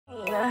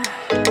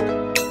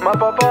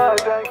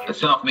A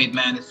self-made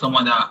man is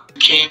someone that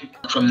came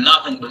from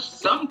nothing but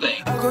something.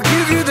 I go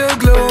give you the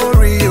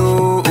glory,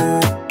 oh,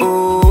 oh,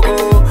 oh,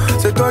 oh.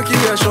 C'est toi qui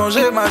as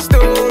changé ma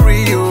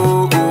story,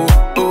 oh, oh,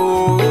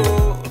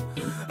 oh.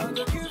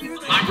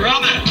 My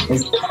brother,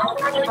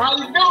 How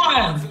you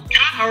doing? good,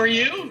 how are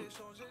you?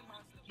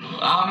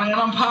 Oh man,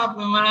 I'm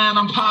popping, man.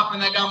 I'm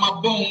popping. I got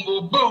my boom,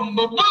 boom, boom,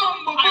 boom, boom,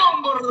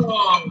 boom, boom,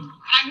 boom.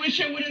 I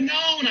wish I would have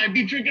known. I'd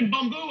be drinking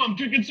bamboo. I'm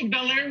drinking some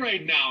Bel Air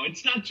right now.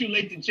 It's not too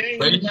late to change.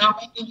 But you know,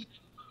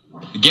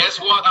 guess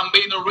what? I'm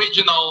being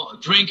original,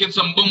 drinking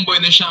some bumbo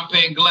in a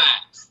champagne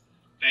glass.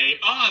 Hey,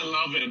 oh, I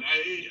love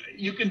it.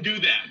 You can do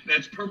that.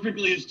 That's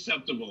perfectly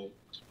acceptable.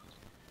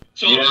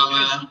 So, Yeah,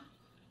 man.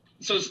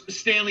 So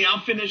Stanley, I'll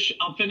finish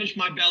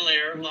my Bel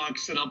Air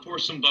Lux and I'll pour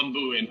some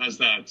bamboo in. How's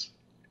that?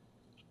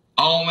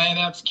 Oh man,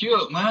 that's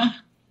cute, man.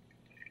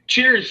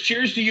 Cheers.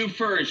 Cheers to you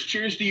first.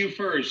 Cheers to you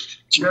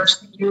first. Cheers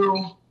to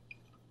you,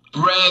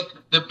 Brett,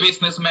 the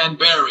businessman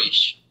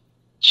Berish.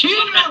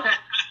 Cheers.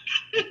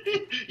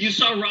 You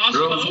saw Ross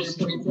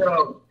post?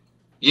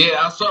 Yeah,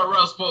 I saw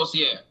Ross post.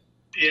 Yeah.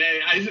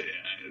 Yeah,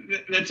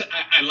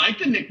 I like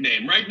the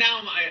nickname. Right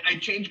now, I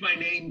changed my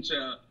name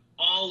to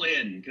All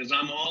In because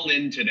I'm all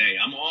in today.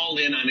 I'm all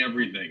in on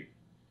everything.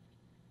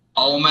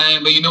 Oh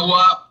man, but you know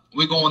what?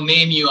 We're gonna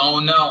name you. I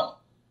don't know.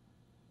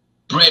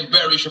 Brett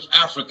Berish of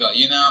Africa,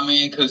 you know what I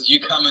mean? Because you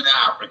coming to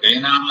Africa, you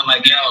know what I mean?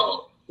 Like,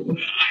 yo.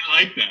 I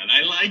like that.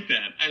 I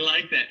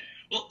like that.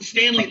 Well,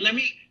 Stanley, let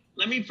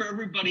me for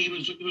everybody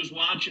who's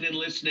watching and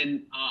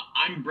listening,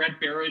 I'm Brett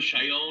Berish.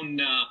 I own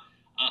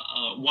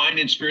a wine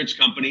and spirits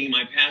company.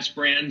 My past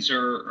brands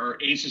are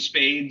Ace of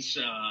Spades,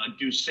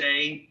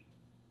 Doucet.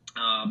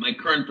 My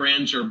current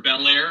brands are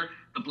Bel Air,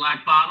 the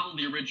black bottle,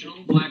 the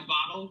original black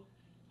bottle.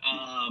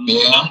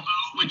 Yeah.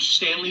 Which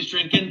Stanley's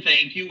drinking,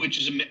 thank you, which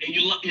is,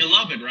 you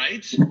love it,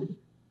 right?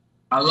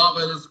 I love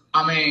it.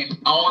 I mean,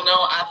 I don't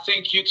know. I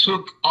think you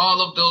took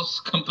all of those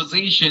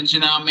compositions, you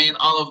know what I mean?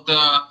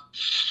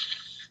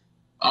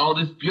 All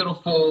these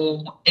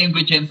beautiful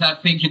ingredients. I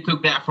think you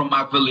took that from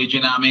my village,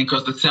 you know what I mean?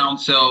 Because the sound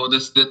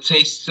the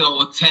taste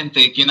so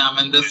authentic, you know what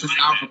I mean? This is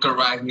Africa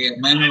right here,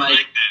 man. I like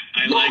that.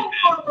 I like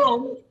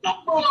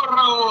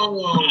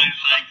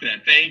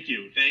that. Thank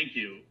you.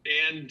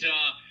 And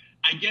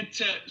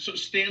so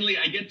Stanley,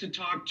 I get to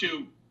talk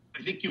to,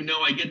 I think you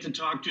know, I get to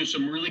talk to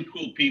some really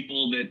cool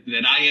people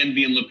that I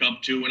envy and look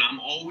up to, and I'm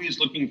always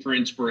looking for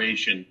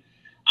inspiration.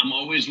 I'm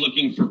always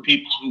looking for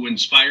people who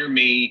inspire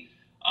me,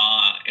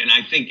 and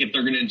I think if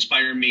they're going to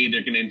inspire me,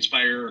 they're going to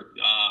inspire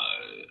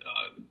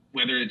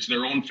whether it's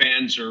their own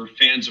fans or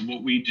fans of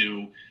what we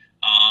do.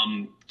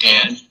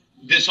 And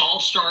this all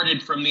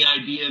started from the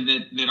idea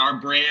that our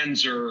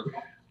brands are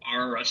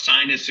a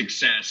sign of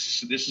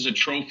success. This is a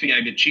trophy.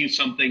 I've achieved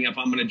something. If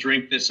I'm going to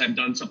drink this, I've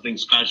done something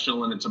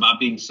special, and it's about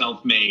being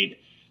self-made.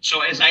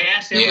 So as I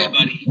asked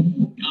everybody,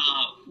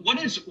 what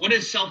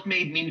does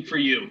self-made mean for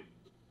you?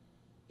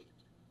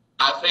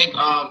 I think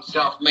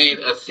self-made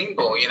is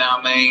simple, you know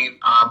what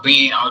I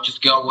mean? I'll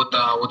just go with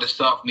the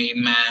self-made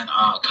man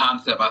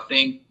concept. I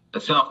think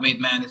a self-made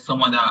man is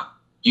someone that,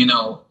 you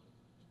know,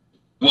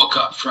 woke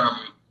up from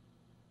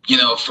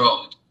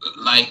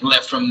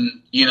left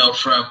from, you know,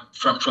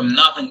 from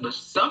nothing but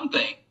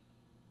something,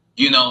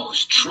 you know,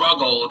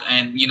 struggled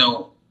and, you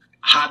know,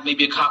 had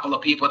maybe a couple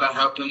of people that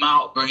helped him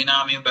out, but you know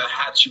what I mean, but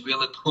had to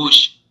really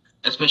push,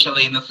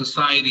 especially in a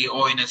society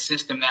or in a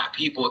system that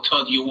people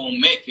thought you won't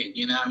make it,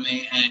 you know what I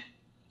mean? And,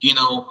 you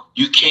know,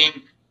 you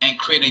came and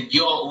created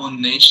your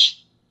own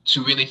niche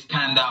to really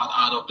stand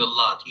out of the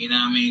lot, you know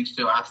what I mean?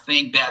 So I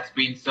think that's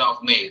being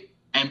self-made.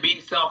 And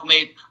being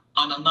self-made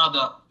on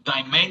another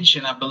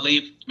dimension, I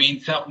believe being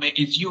self-made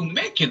is you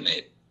making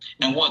it.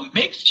 And what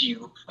makes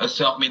you a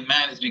self-made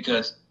man is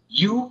because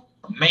you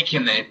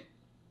making it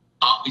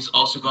is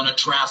also going to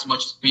try as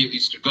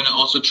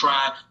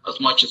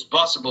much as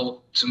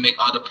possible to make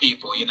other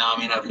people, you know what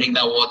I mean? I think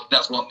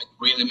that's what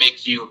really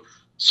makes you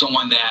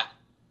someone that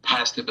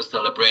has to be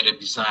celebrated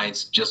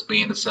besides just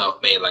being a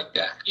self-made like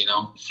that, you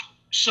know?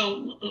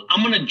 So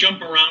I'm going to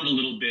jump around a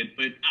little bit,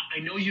 but I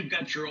know you've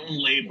got your own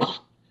label.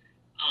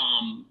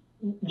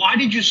 Why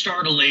did you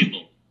start a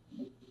label?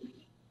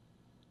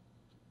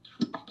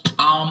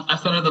 I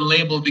started the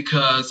label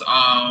because,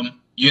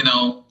 you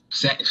know,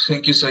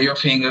 thank you, sir, your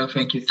finger.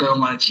 Thank you so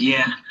much.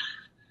 Yeah.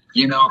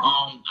 You know,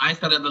 I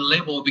started the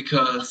label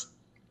because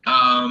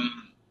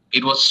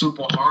it was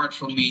super hard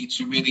for me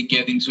to really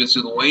get into a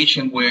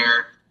situation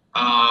where,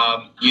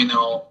 you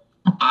know,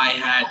 I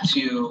had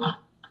to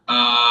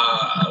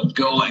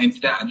go and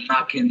start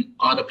knocking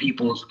other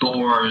people's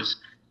doors,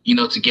 you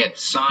know, to get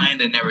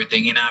signed and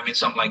everything, you know what I mean?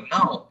 So I'm like,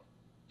 no,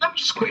 let me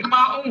just create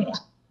my own.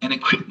 And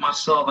equip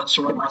myself and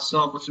surround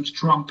myself with some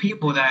strong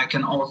people that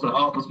can also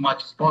help as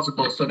much as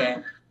possible so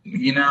that,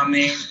 you know what I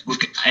mean?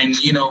 And,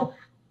 you know,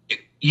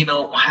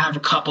 have a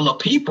couple of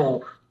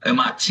people in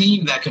my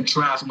team that can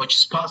try as much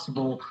as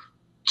possible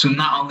to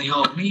not only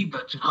help me,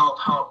 but to help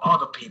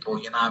other people,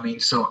 you know what I mean?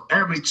 So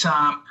every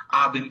time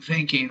I've been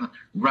thinking,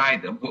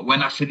 right,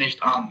 when I finished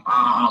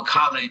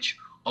college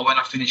or when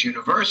I finish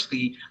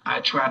university,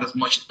 I tried as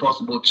much as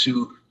possible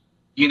to,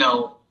 you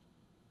know,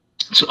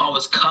 to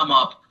always come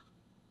up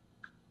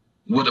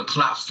with a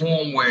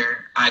platform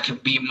where I can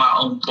be my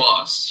own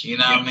boss. You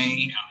know what I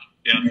mean?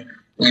 Yeah.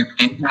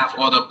 And have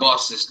other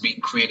bosses being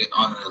created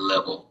on the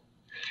level.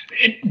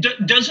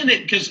 Doesn't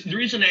it? Because the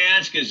reason I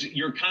ask is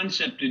your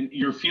concept and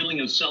your feeling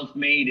of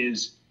self-made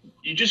is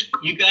you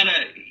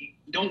gotta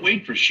don't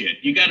wait for shit.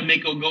 You gotta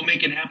go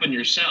make it happen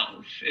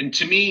yourself. And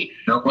to me,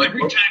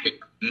 every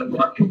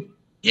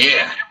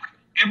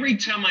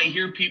time I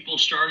hear people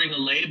starting a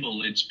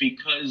label, it's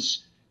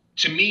because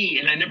to me,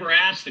 and I never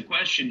asked the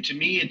question, to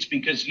me, it's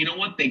because you know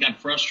what? They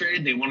got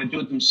frustrated. They want to do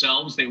it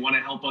themselves. They want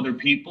to help other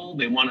people.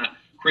 They want to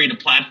create a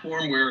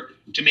platform where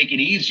to make it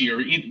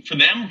easier for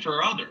them,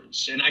 for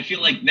others. And I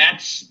feel like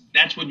that's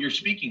what you're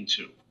speaking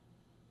to.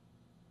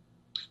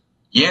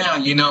 Yeah,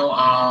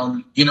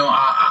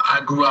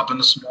 I grew up in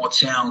a small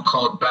town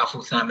called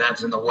Bafoussam.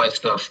 That's in the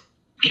west of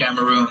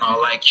Cameroon. I'd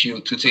like to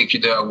take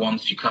you there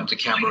once you come to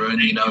Cameroon.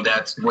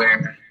 That's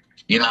where,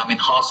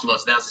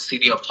 hustlers. That's the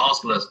city of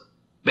hustlers.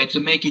 But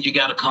to make it, you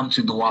got to come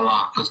to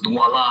Douala, because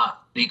Douala,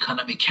 the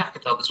economic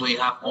capital, is where you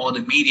have all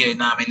the media.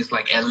 It's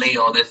like LA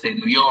or let's say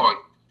New York.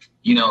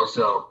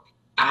 So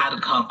I had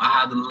to come.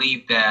 I had to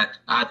leave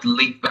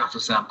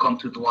Bafoussam, come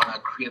to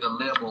Douala, create a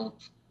label.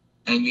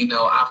 And,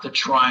 after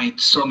trying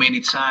so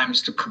many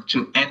times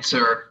to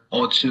enter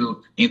or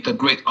to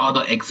integrate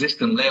other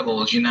existing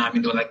labels, they're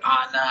like,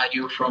 nah,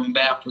 you're from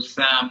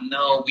Bafoussam.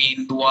 No, we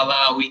in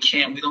Douala, we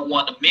don't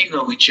want to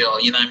mingle with y'all.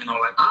 I'm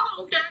like,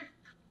 okay.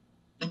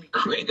 Let me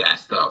create that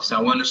stuff. So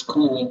I went to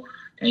school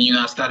and,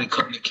 I studied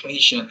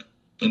communication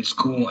in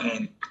school,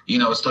 and,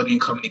 studying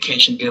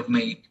communication gave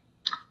me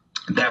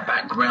that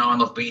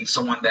background of being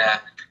someone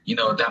that,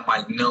 that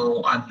might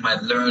know, I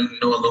might know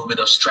a little bit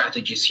of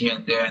strategies here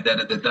and there,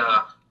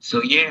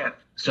 So yeah,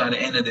 so at the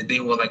end of the day,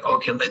 we're like,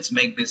 okay, let's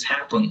make this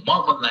happen.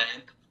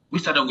 Motherland, we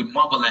started with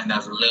Motherland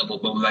as a label,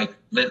 but we're like,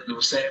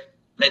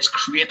 let's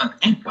create an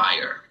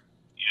empire.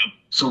 Yep.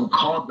 So we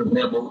called the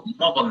label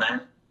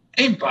Motherland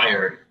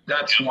Empire.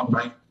 That's one,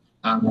 right?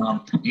 I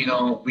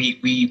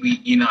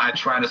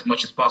tried as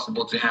much as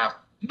possible to have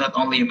not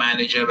only a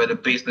manager, but a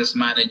business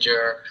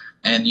manager,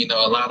 and,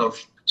 a lot of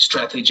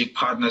strategic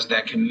partners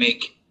that can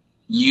make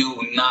you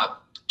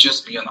not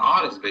just be an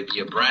artist, but be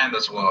a brand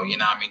as well,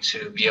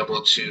 to be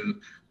able to,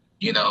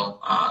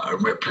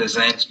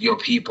 represent your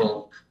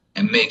people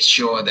and make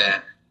sure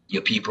that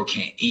your people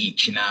can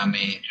eat,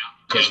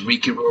 Because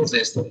Ricky Rose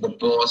is the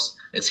boss,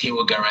 as he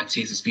will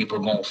guarantees his people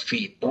going to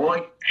feed,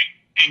 boy.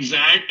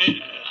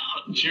 Exactly.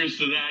 Cheers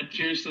to that.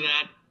 Cheers to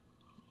that.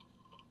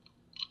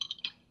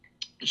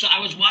 So I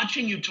was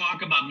watching you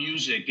talk about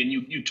music, and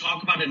you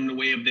talk about it in the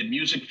way of that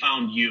music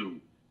found you.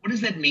 What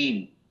does that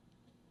mean?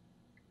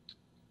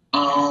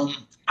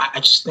 I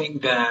just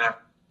think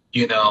that,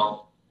 it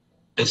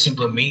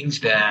simply means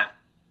that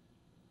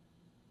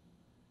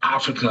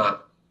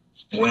Africa,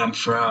 where I'm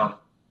from,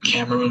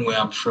 Cameroon, where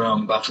I'm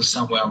from,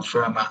 Bafoussam, where I'm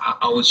from,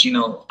 I was,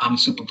 I'm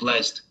super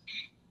blessed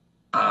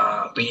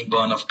being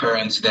born of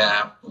parents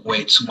that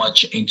were too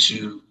much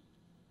into,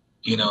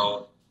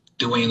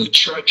 doing the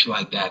church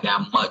like that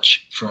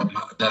much.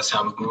 That's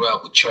how we grew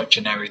up with church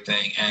and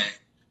everything. And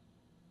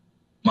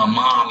my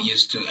mom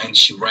used to, and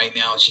right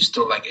now she's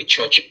still like a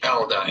church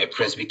elder, a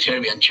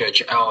Presbyterian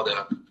church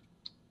elder.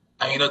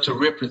 And, to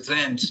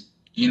represent,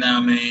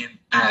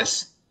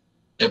 as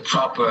a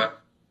proper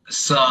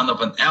son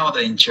of an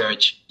elder in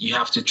church, you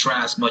have to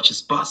try as much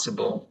as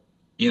possible,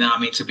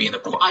 to be in the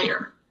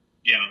choir.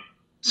 Yeah.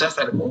 So I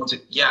started going to,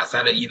 as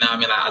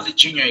a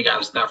junior, you got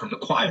to start from the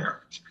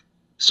choir.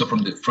 So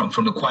from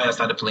the choir, I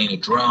started playing the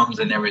drums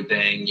and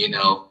everything,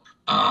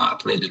 I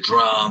played the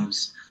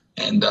drums.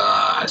 And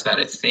I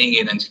started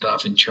singing and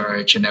stuff in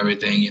church and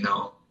everything,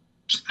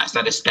 I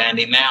started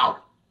standing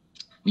out.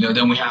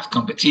 Then we have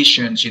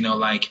competitions,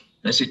 like,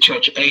 let's say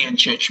Church A and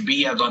Church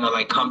B are gonna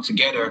like come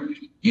together,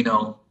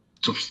 to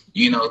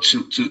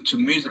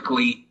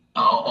musically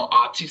or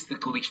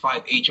artistically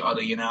fight each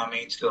other,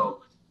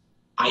 So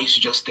I used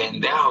to just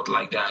stand out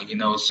like that,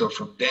 So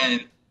from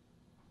then,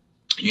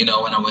 when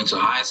I went to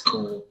high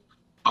school,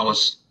 I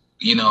was,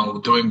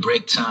 during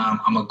break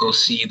time, I'm gonna go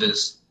see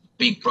this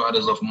big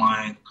brothers of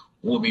mine.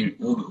 We'll be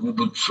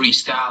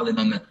freestyling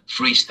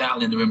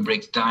during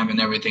break time and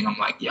everything. I'm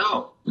like,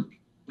 yo,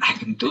 I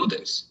can do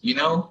this,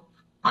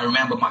 I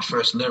remember my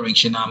first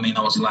lyrics,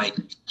 I was like,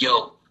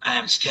 yo, I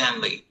am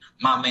Stanley.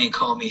 My man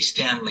called me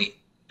Stanley.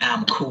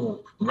 I'm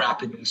cool,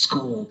 rapping in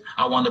school.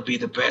 I want to be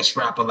the best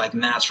rapper, like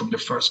Nas from the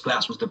First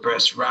Class was the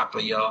best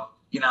rapper, yo.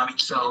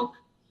 So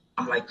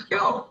I'm like,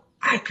 yo,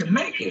 I can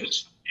make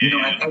it.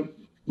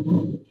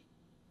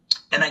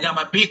 And I got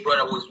my big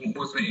brother was in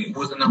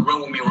the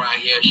room with me right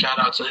here. Shout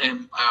out to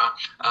him,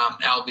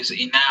 Elvis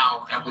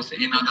Enow.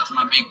 That's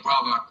my big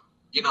brother.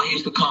 He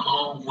used to come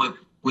home with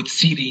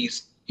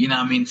CDs.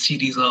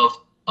 CDs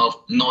of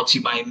Naughty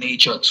by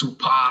Nature,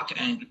 Tupac,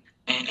 and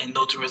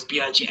Notorious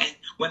B.I.G. And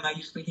when I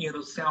used to hear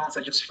those sounds,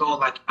 I just felt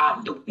like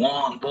I'm the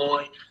one,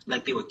 boy.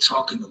 Like they were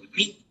talking to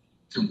me.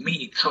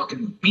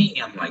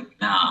 I'm like,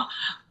 nah.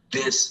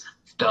 this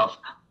stuff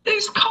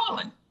is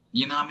calling.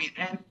 You know what I mean?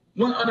 And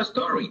one other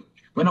story.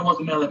 When I was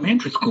in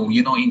elementary school,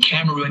 you know, in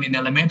Cameroon in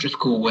elementary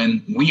school,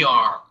 when we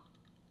are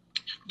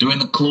during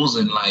the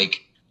closing,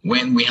 like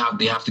when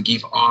they have to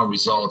give our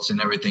results and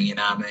everything, you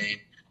know what I mean?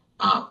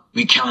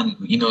 We can,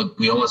 you know,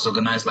 we always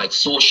organize like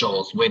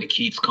socials where the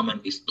kids come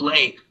and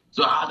display.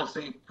 So I had to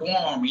say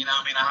poem, you know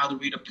what I mean? I had to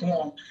read a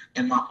poem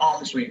and my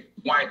arms were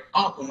wide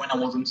up. And when I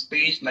was on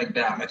stage like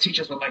that, my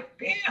teachers were like,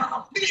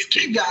 damn, this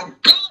kid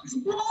got guns,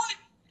 boy.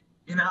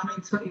 You know what I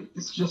mean? So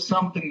it's just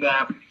something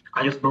that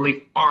I just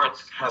believe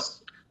art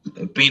has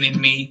been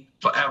in me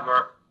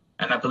forever.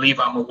 And I believe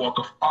I'm a work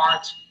of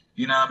art,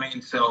 you know what I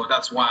mean? So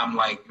that's why I'm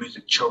like,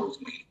 music chose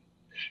me.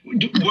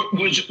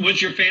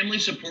 Was your family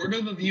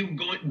supportive of you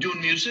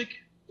doing music?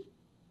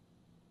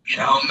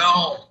 Hell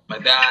no. My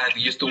dad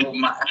used to whoop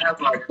my ass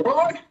like,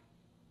 boy.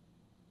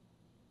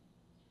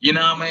 You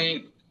know what I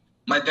mean?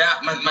 My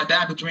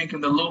dad was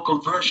drinking the local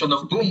version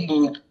of Boom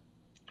Boom.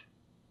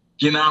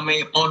 You know what I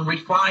mean?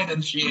 Unrefined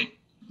and shit.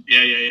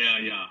 Yeah. You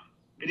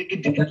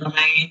know what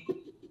I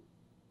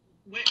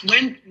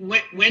mean?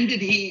 When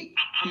did he?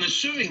 I'm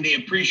assuming they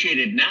appreciate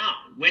it now.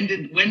 When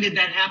did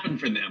that happen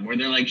for them? Where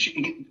they're like,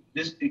 he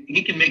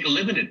can make a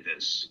living at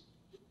this.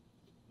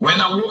 When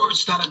awards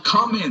started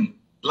coming,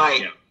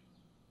 like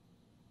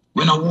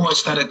when awards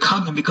started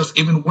coming, because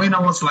even when I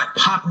was like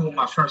popping with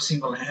my first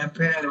single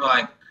Handpan, they were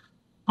like,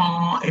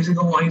 oh, is it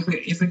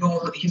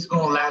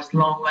gonna last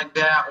long like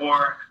that,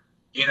 or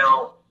you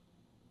know?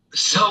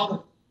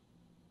 So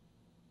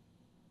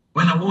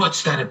when awards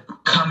started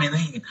coming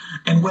in,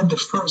 and when the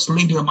first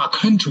lady of my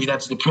country,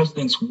 that's the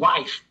president's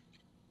wife,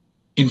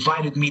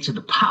 invited me to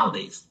the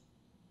palace.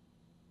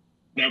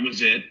 That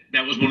was it.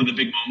 That was one of the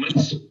big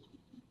moments.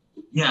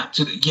 Yeah,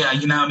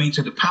 you know what I mean,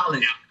 to the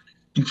palace. Yeah.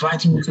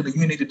 Inviting me to the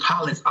Unity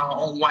Palace, our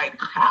own White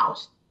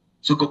House,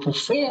 to go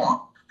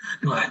perform.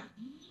 They're like,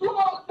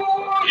 whoa,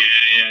 boy.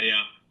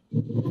 Yeah.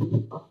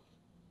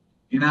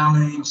 You know what I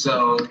mean?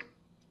 So,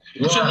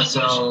 yeah,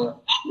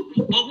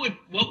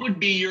 what would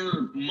be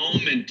your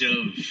moment of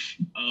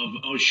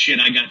oh shit,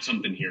 I got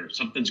something here.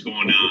 Something's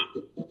going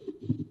on.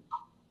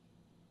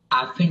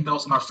 I think that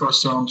was my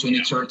first song,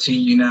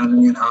 2013, you know what I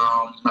mean?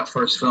 My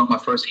first film, my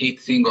first hit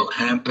single,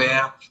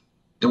 Handpan,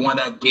 the one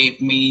that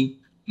gave me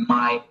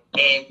my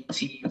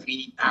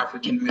MTV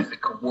African Music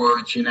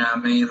Awards, you know what I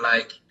mean?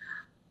 Like,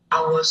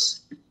 I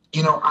was,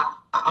 you know,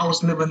 I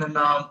was living in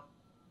a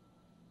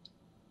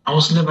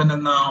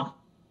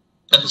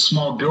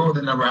small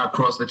building right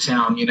across the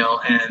town, you know,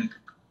 and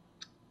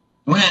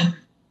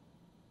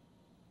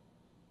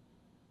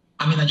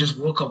I just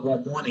woke up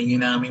one morning, you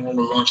know what I mean, when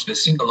we launched the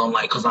single, I'm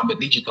like, because I'm a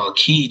digital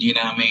kid, you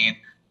know what I mean?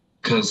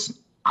 Because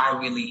I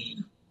really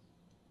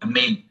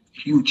made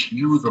huge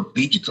use of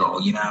digital,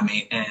 you know what I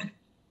mean? And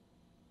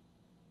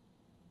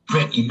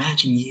Brett,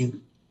 imagine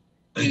you,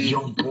 a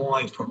young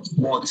boy from a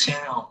small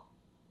town,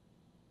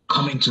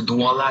 coming to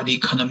Douala, the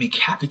economic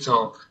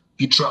capital.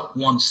 You drop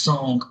one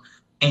song,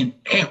 and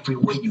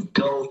everywhere you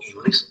go,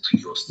 you listen to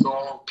your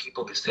song.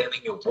 People be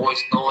sending your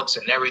voice notes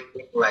and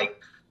everything. Like,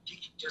 you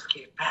can just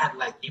get mad.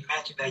 Like,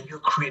 imagine that you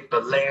create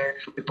Bel-Air.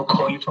 People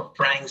call you from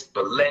France,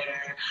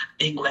 Bel-Air,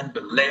 England,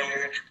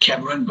 Bel-Air,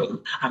 Cameroon, Bel-Air.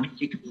 I mean,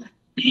 you can be like,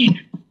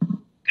 man.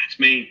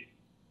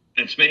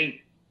 That's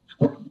me.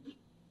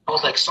 I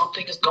was like,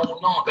 something is going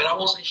on, but I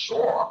wasn't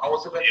sure. I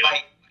was even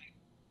like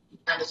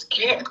kind of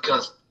scared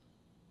because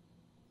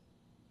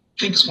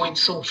things went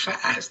so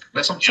fast.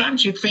 But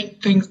sometimes you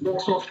think things go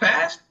so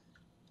fast.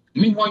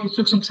 Meanwhile, you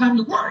took some time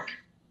to work.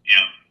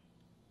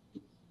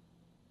 Yeah.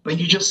 But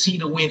you just see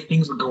the way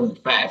things are going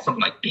fast. I'm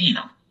like,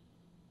 damn.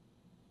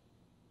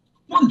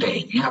 One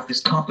day you have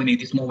this company,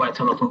 this mobile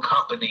telephone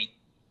company.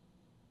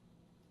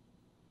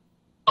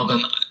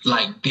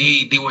 Like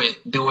they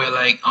were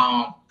like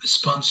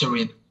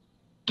sponsoring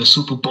the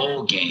Super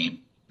Bowl game,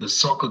 the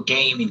soccer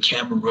game in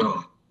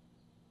Cameroon.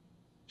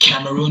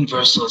 Cameroon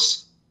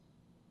versus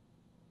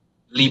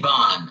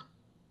Libya.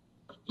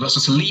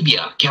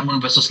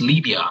 Cameroon versus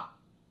Libya.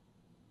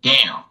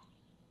 Damn.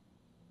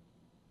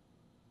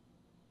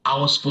 I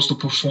was supposed to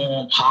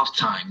perform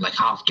halftime, like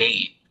half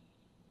game.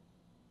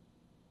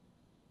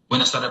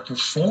 When I started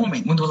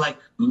performing, when they were like,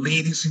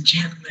 ladies and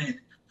gentlemen,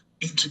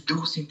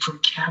 introducing from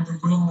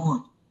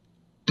Cameroon,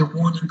 the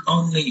one and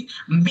only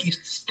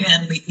Mr.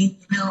 Stanley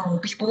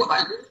Enow. People were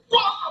like, wow!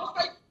 I was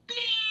like,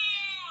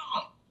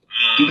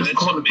 damn! Did this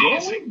call it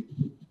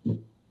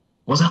going?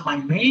 Was that my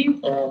name?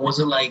 Or was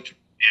it like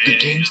the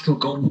game still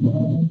going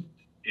on?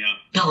 Yeah.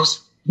 That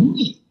was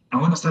me.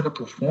 And when I started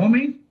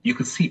performing, you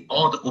could see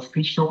all the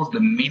officials,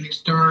 the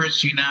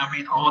ministers, you know what I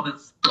mean? All the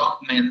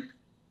government,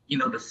 you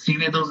know, the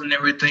senators and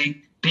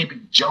everything. They be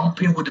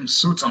jumping with them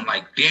suits. I'm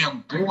like,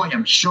 damn, boy,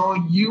 I'm sure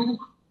you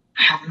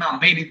have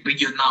not made it, but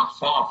you're not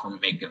far from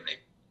making it.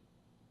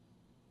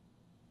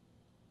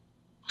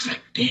 I was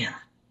like, damn,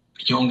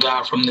 a young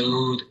guy from the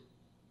hood,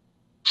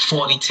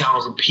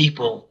 40,000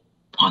 people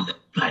on the,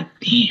 like,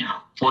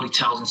 damn,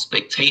 40,000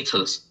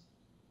 spectators.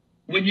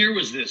 What year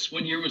was this?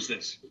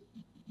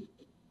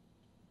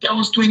 That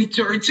was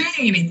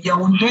 2013 in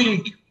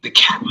Yaoundé, the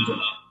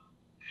capital.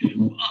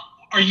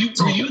 Were you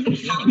the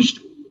first?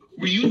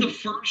 Were you the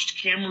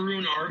first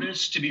Cameroon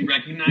artist to be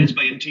recognized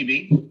by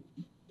MTV?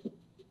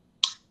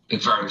 The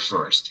very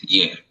first,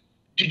 yeah.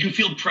 Did you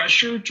feel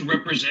pressure to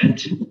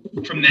represent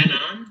from then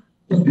on?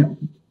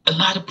 A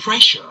lot of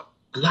pressure.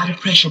 A lot of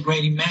pressure,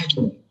 Brady.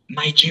 Imagine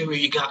Nigeria,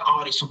 you got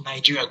artists from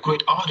Nigeria,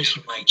 great artists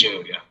from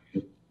Nigeria.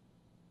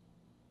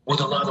 With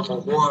a lot of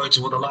awards,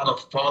 with a lot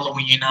of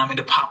following, you know what I mean?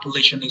 The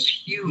population is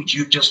huge.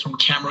 You're just from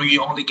Cameroon,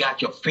 you only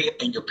got your faith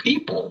and your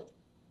people.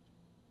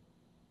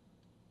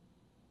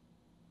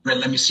 Brett,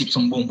 let me sip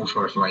some boom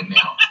first right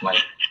now. Like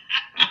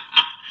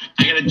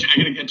I gotta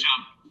catch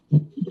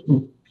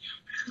up.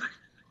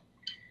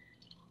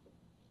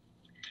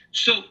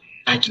 So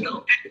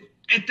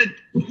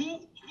who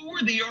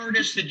were the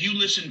artists that you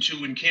listened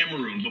to in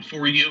Cameroon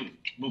before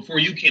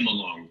you came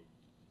along?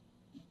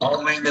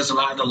 Oh man, there's a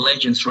lot of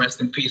legends.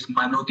 Rest in peace,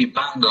 Manu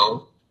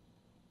Dibango.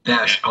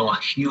 That's our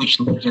huge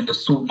legend. The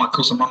Su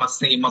Makosa Mama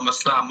Say, Mama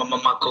Sa, Mama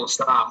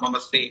Makosa, Mama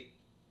Say.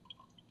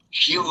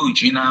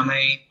 Huge, you know what I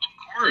mean?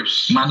 Of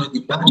course. Manu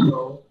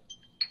Dibango.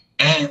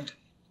 And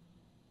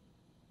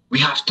we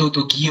have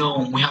Toto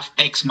Guillaume, we have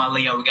Ex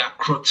Malaya, we got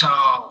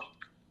Crotal.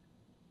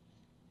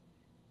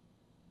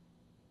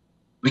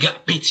 We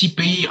got Petit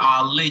P,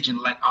 our legend,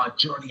 like our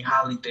Johnny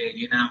Holiday,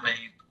 you know what I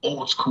mean?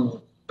 Old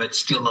school, but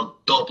still a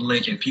dope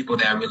legend. People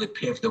that really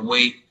paved the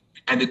way.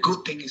 And the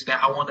good thing is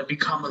that I want to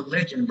become a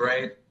legend,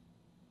 Brad.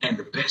 And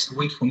the best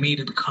way for me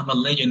to become a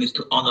legend is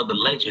to honor the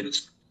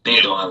legends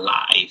dead or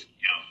alive. Yeah.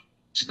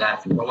 So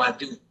that's what I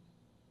do.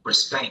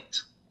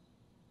 Respect.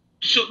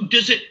 So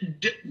does it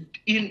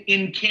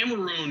in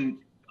Cameroon?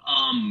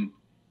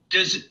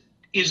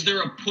 Is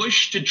there a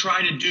push to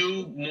try to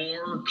do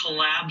more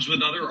collabs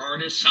with other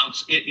artists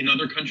in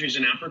other countries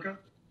in Africa?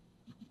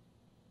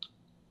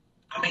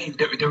 I mean,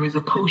 there is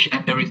a push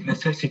and there is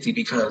necessity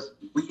because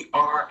we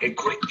are a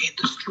great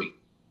industry.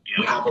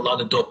 Yeah. We have a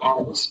lot of dope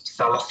artists.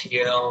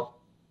 Salaciel,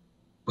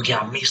 we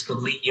got Mr.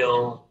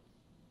 Leo,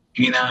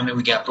 you know what I mean?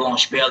 We got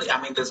Blanche Belly.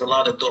 I mean, there's a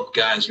lot of dope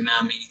guys, you know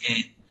what I mean?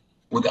 And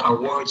with the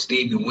awards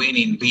they've been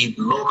winning, be it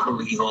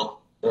locally or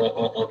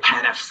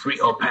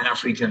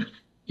Pan-African,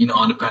 you know,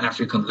 on the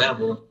Pan-African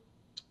level.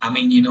 I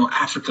mean, you know,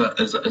 Africa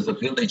is a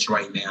village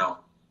right now.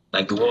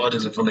 Like the world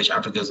is a village,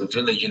 Africa is a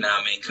village, you know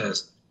what I mean?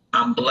 Because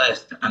I'm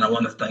blessed and I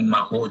want to thank my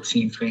whole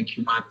team. Thank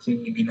you, my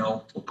team, you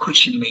know, for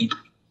pushing me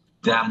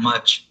that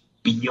much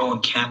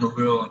beyond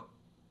Cameroon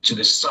to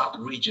the South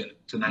region,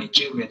 to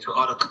Nigeria, to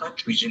other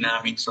countries, you know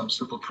what I mean? So I'm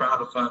super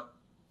proud of her.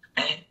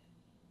 And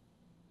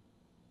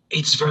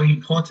it's very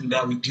important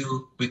that we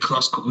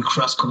cross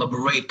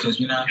collaborate because,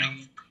 you know what I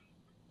mean?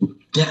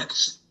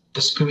 That's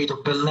the spirit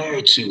of Bel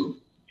Air too.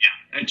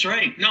 Yeah, that's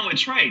right. No,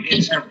 it's right.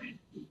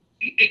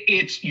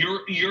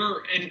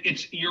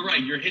 You're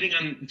right. You're hitting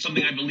on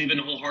something I believe in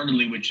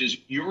wholeheartedly, which is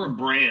you're a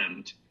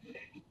brand.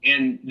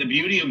 And the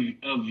beauty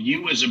of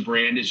you as a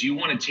brand is you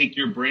want to take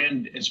your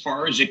brand as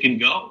far as it can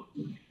go.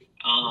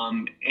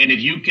 And if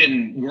you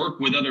can work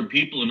with other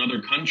people in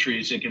other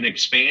countries, it can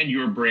expand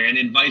your brand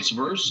and vice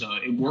versa.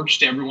 It works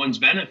to everyone's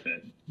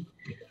benefit.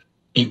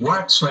 It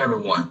works for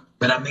everyone.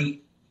 But I mean,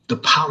 the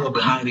power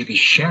behind it is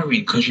sharing,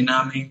 because you know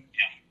what I mean?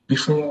 Yeah.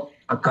 Before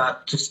I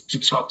got to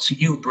talk to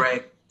you,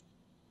 Brett,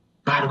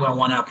 by the way, I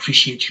want to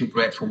appreciate you,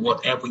 Brett, for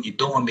whatever you're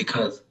doing,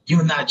 because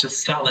you're not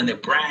just selling a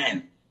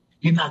brand.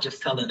 You're not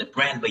just selling a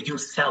brand, but you're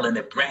selling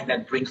a brand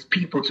that brings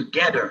people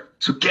together,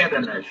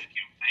 togetherness.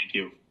 Thank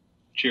you.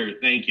 Cheers.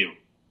 Thank you.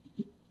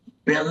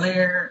 Bel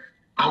Air,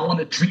 I want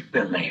to drink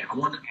Bel Air.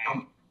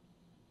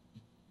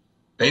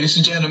 Ladies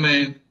and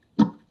gentlemen,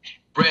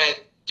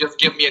 Brett, just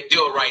give me a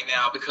deal right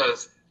now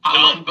because I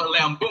love Bel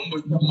Air and Boom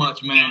so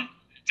much, man.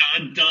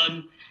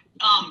 Done.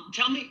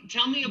 Tell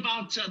me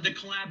about the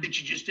collab that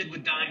you just did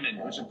with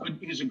Diamond.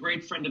 He's a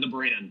great friend of the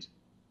brand.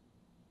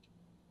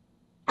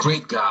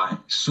 Great guy,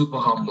 super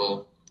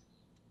humble,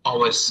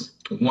 always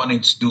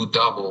wanting to do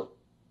double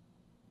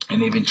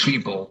and even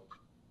triple.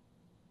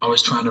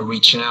 Always trying to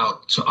reach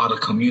out to other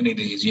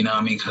communities, you know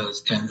what I mean?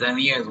 Because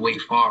Tanzania is way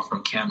far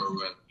from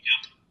Cameroon.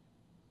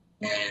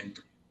 Yeah. And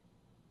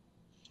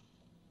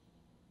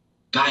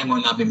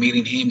Diamond, I've been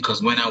meeting him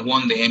because when I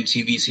won the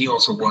MTVs, he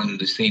also won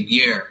the same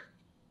year.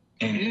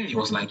 And he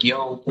was like,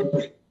 yo,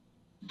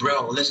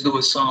 bro, let's do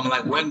a song. I'm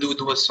like, when do we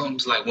do a song?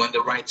 It's like, when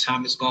the right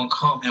time is going to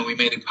come. And we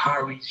made it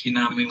Paris, you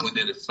know what I mean? We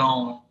did a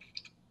song.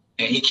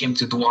 And he came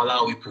to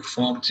Douala. We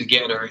performed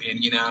together.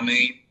 And you know what I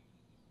mean?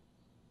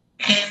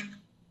 And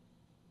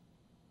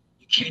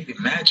you can't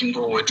imagine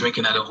what we're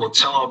drinking at a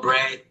hotel,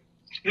 Brad.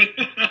 I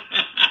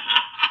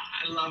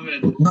love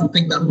it.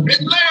 Nothing but Bel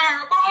Air,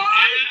 boy!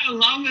 I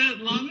love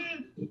it.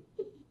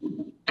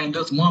 And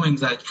those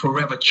moments, I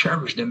forever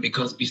cherish them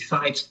because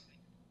besides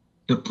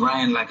the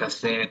brand, like I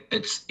said,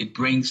 there's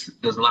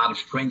a lot of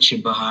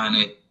friendship behind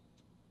it.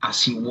 I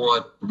see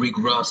what Rick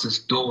Ross is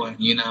doing,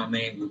 you know what I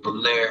mean, with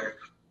Bel Air.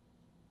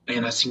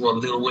 And I see what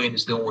Lil Wayne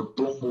is doing with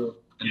Boom Boom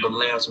and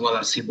Bel Air as well.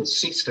 I see the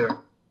sister,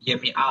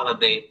 Yemi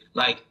Alade.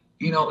 Like,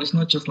 you know, it's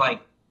not just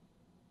like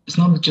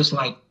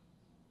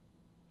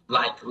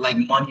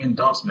money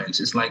endorsements.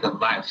 It's like a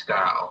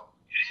lifestyle.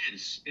 It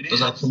is. It Those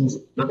is. are things.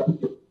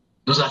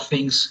 Those are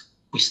things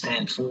we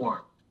stand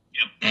for.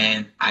 Yep.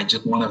 And I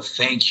just want to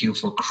thank you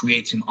for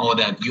creating all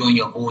that. You and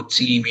your whole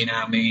team. You know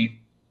what I mean?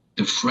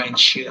 The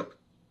friendship,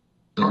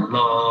 the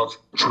love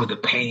through the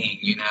pain.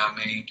 You know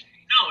what I mean?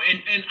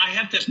 No, and I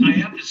have to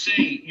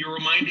say, you're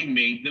reminding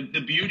me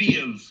the beauty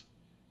of.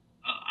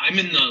 I'm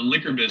in the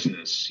liquor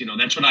business, you know,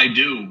 that's what I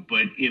do.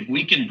 But if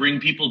we can bring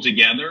people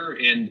together,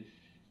 and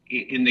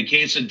in the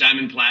case of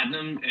Diamond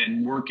Platinum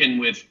and working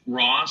with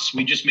Ross,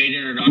 we just made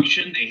an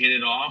introduction. They hit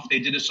it off. They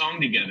did a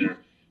song together.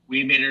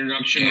 We made an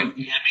introduction with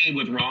Yemi,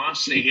 with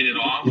Ross. They hit it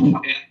off, and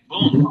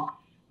boom.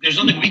 There's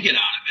nothing we get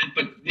out of it,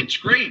 but it's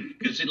great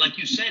because, like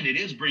you said, it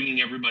is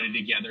bringing everybody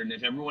together. And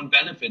if everyone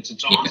benefits,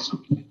 it's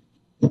awesome.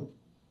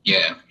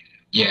 Yeah.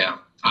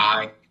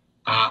 I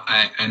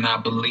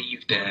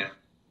believe that.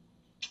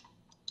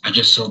 I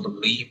just so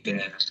believe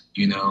that,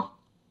 you know,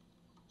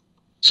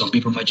 some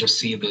people might just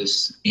see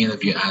this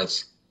interview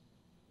as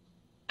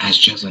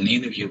just an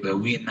interview, but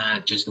we're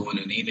not just doing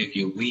an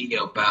interview. We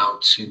are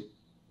about to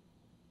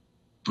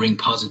bring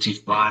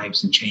positive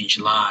vibes and change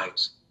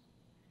lives.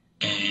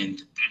 And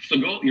that's the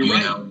goal. You're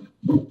right.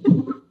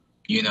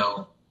 You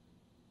know,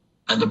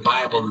 and the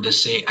Bible, they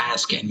say,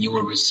 ask and you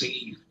will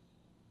receive.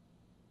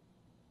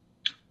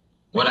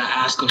 What I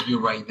ask of you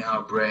right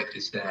now, Brett,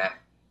 is that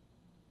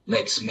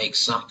let's make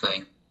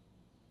something.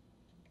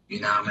 You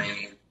know what I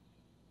mean?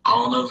 I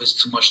don't know if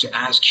it's too much to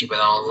ask you,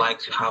 but I would like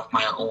to have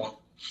my own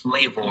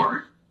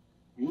flavor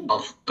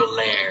of Bel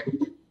Air.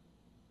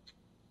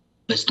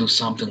 Let's do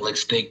something.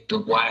 Let's take the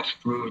wild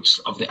fruits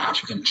of the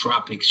African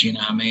tropics, you know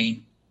what I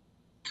mean?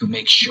 To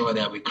make sure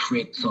that we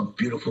create some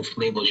beautiful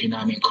flavors, you know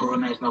what I mean?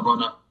 Corona is not going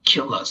to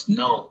kill us.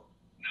 No.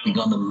 We're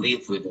going to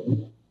live with it.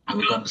 And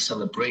we're going to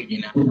celebrate,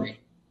 you know what I mean?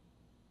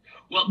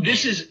 Well,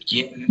 this is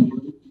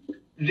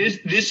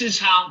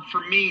how, for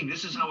me,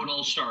 this is how it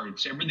all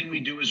starts. Everything we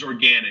do is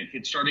organic.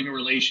 It's starting a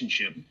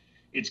relationship.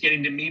 It's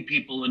getting to meet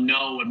people and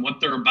know and what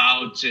they're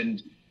about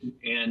and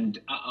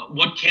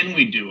what can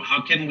we do?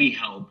 How can we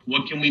help?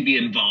 What can we be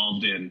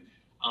involved in?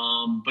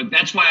 But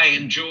that's why I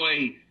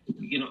enjoy,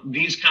 you know,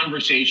 these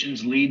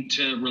conversations lead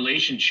to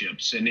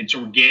relationships, and it's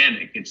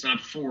organic. It's not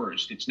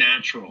forced. It's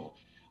natural.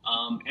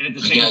 And at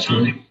the same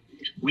time,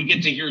 we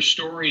get to hear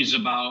stories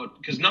about,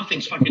 because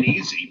nothing's fucking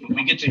easy, but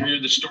we get to hear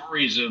the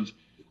stories of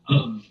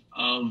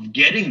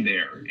getting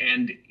there.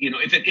 And, you know,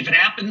 if it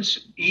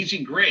happens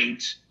easy,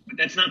 great, but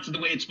that's not the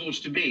way it's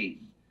supposed to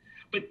be.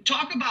 But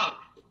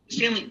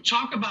Stanley,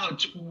 talk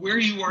about where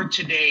you are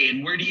today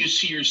and where do you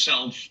see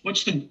yourself?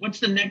 What's the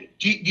next?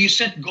 Do you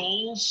set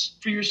goals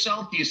for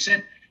yourself? Do you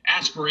set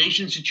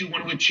aspirations that you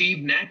want to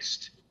achieve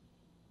next?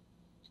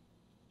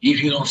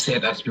 If you don't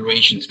set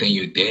aspirations, then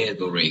you're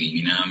dead already,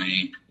 you know what I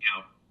mean?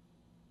 Yeah.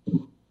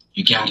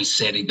 You got to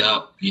set it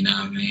up, you know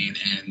what I mean?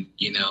 And,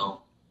 you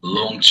know,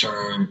 long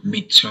term,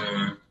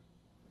 mid-term,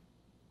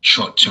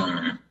 short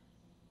term.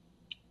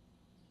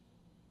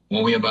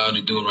 What we're about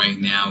to do right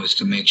now is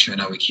to make sure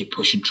that we keep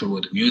pushing through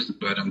with the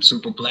music. But I'm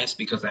super blessed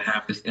because I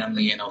have the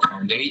Stanley Enow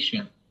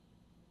Foundation,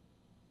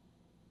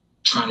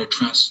 trying to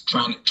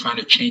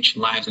change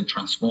lives and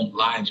transform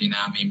lives. You know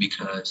what I mean?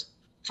 Because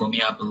for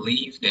me, I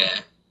believe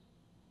that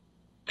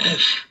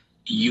if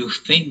you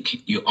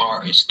think you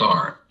are a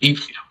star,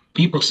 if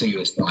people say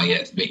you're a star,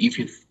 yes, but if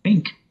you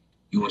think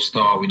you're a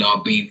star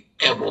without being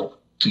able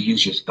to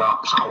use your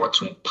star power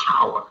to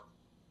empower.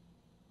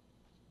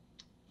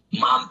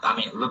 Mom, I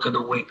mean, look at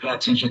the way, pay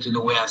attention to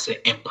the way I say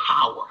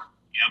empower.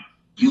 Yep.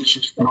 Use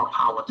your star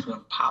power to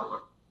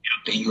empower.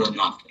 Yep. Then you are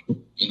nothing.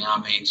 You know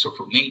what I mean? So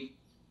for me,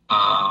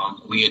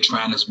 we are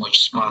trying as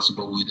much as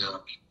possible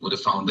with the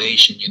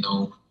foundation. You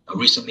know,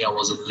 recently I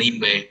was in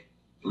Limbe.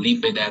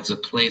 Limbe, that's a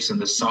place in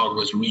the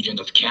southwest region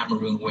of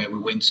Cameroon where we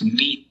went to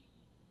meet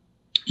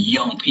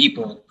young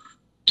people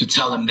to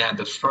tell them that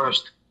the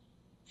first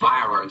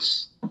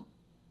virus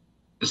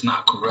is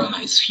not corona,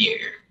 it's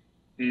fear.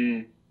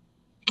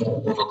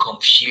 Overcome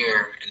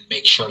fear and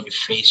make sure you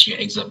face your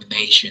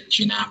examinations,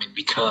 you know what I mean?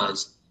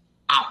 Because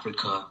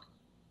Africa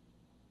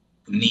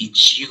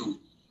needs you.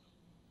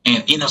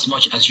 And in as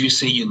much as you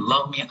say you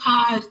love me,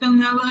 I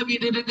love you,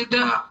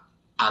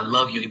 I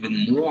love you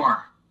even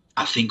more.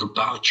 I think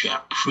about you,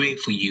 I pray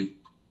for you,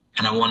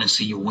 and I want to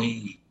see you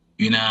win.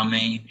 You know what I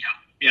mean?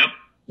 Yep.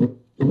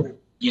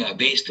 Yeah,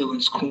 they still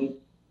in school.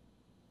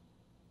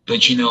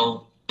 But you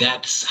know,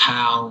 that's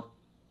how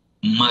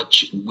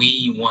much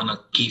we want to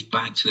give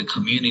back to the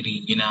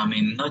community, you know what I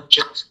mean? Not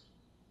just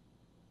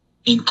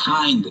in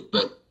kind,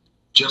 but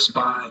just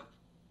by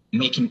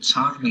making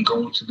time and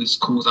going to these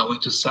schools. I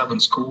went to 7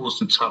 schools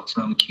to talk to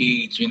them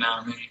kids, you know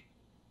what I mean?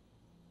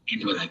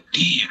 And they were like,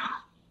 damn,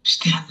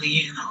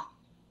 Stanley Enow,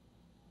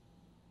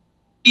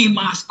 in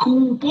my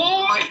school,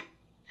 boy.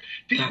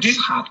 That's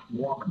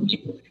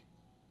heartwarming.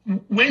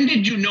 When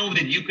did you know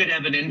that you could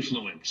have an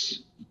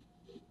influence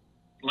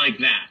like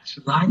that?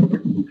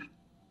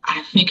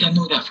 I think I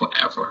knew that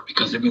forever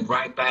because even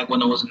right back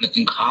when I was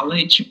in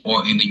college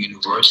or in the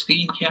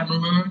university in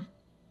Cameroon,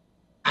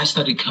 I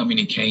studied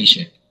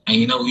communication. And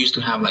you know, we used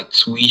to have like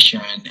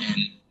tuition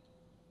and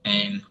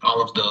and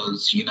all of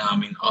those,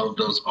 all of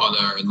those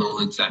other little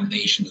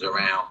examinations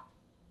around,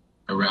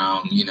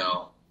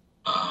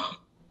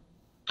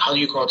 how do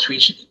you call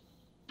tuition?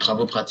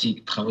 Travaux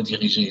pratiques, travaux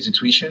dirigés. Is it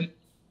tuition?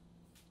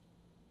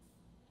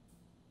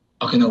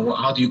 Okay, no,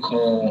 how do you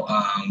call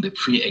the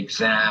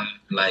pre-exam,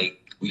 like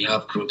we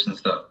have groups and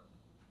stuff?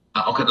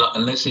 Okay,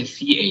 let's say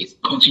CAs,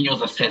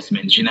 continuous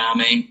assessment, you know what I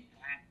mean?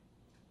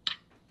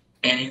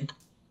 And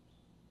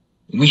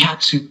we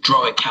had to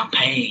draw a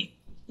campaign.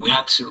 We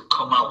had to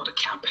come out with a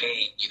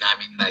campaign, you know what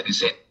I mean? Like they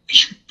said, we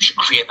should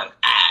create an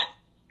ad.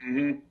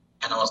 Mm-hmm.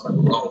 And I was like,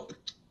 whoa.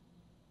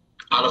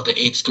 Out of the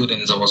 8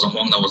 students, I was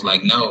among that was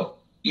like, no,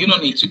 you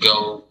don't need to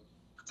go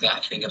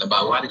that thinking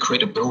about why to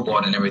create a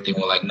billboard and everything.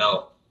 We're like,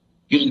 no,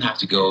 you don't have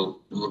to go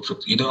look for,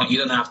 you don't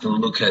have to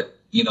look at,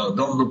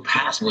 don't look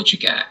past what you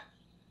got.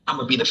 I'm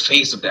going to be the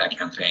face of that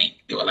campaign.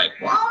 They were like,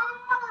 what?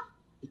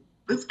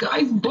 This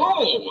guy's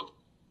bold.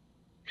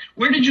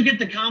 Where did you get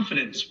the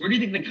confidence? Where do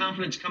you think the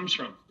confidence comes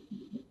from?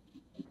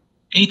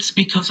 It's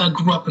because I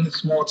grew up in a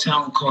small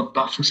town called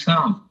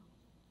Bafoussam.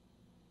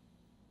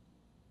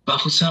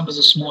 Bafoussam is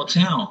a small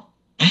town.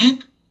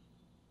 And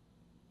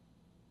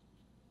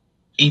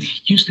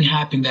it used to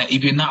happen that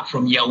if you're not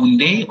from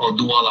Yaoundé or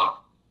Douala,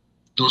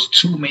 those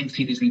 2 main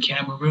cities in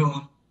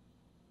Cameroon,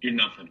 you're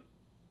nothing.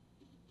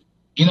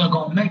 You're not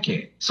going to make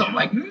it. So I'm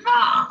like,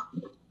 nah,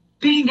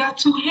 they ain't got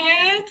 2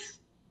 heads.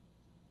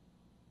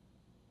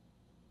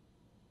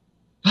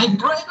 Like,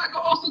 Brett, I can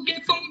also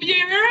get some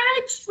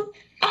beards.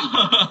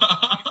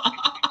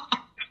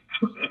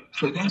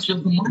 So that's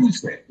just the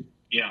mindset.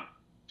 Yeah.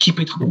 Keep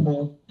it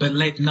humble, but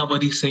let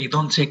nobody say,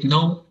 don't take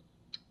no.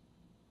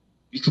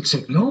 You could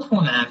take no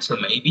for an answer,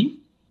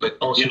 maybe, but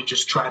also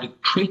just try to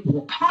create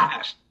your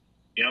path.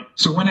 Yep.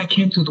 So when I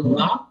came to the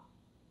law,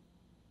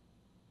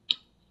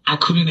 I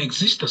couldn't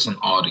exist as an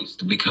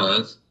artist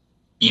because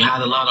you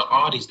had a lot of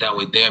artists that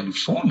were there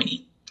before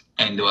me.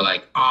 And they were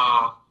like,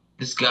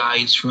 this guy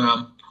is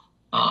from,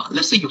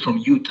 let's say you're from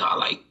Utah,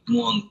 like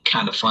one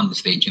kind of fun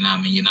state, you know what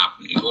I mean? You're not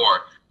from New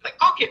York. Like,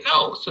 okay,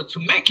 no. So to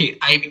make it,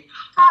 I even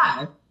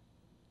had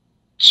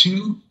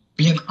to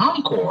be an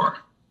encore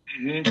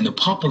in the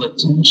popular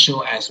TV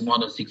show as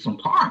 106 on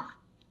Park,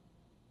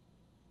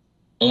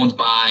 owned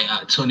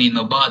by Tony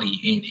Nobody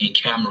in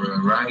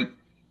Cameroon, right?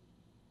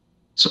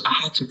 So I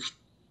had to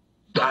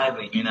dive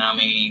in, you know what I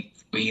mean,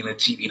 being a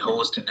TV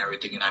host and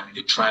everything, and I mean,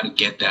 to try to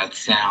get that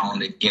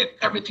sound and get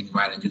everything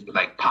right and just be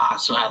like,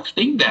 so I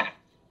think that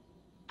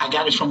I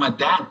got it from my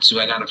dad too.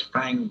 I got to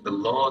thank the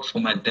Lord for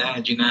my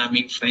dad, you know what I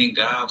mean? Thank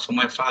God for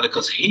my father,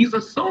 because he's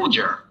a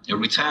soldier, a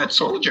retired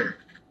soldier.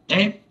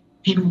 And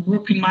he was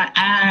whooping my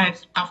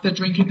ass after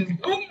drinking his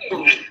boom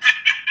boom.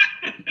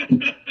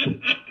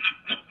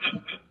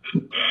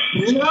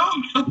 You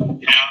know?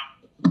 Yeah.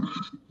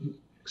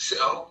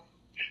 So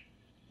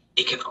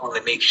it can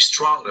only make you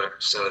stronger.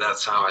 So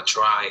that's how I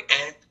try.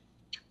 And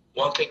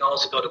one thing I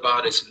also thought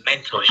about is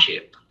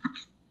mentorship.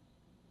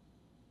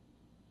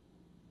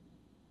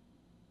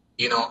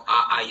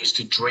 I used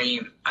to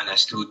dream, and I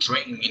still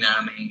dream, you know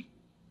what I mean?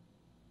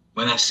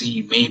 When I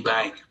see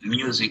Maybach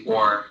music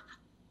or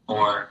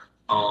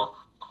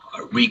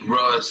Rick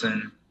Ross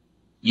and,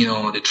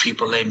 the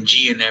Triple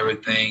MG and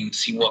everything,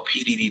 see what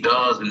PDD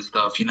does and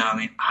stuff, you know what I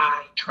mean?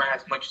 I try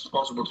as much as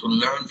possible to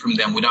learn from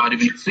them without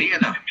even seeing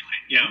them.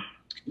 Yeah.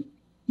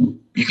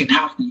 You can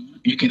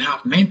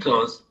have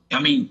mentors.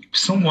 I mean,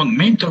 someone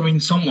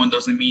mentoring someone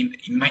doesn't mean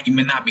it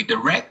may not be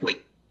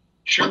directly.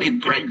 Sure. What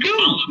did Brett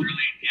do?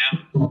 Yeah.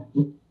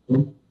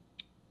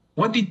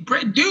 What did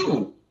Brett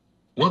do?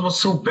 What was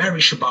so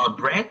bearish about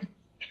Brett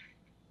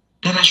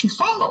that I should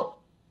follow?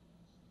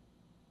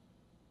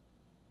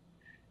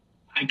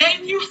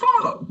 And you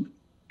follow.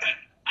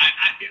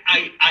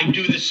 I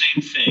do the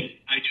same thing.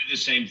 I do the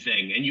same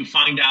thing. And you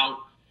find out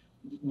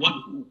what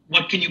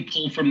can you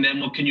pull from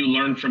them, what can you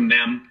learn from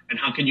them, and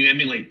how can you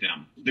emulate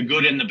them, the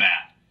good and the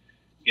bad.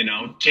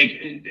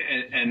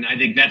 And I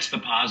think that's the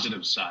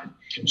positive side.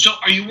 So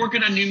are you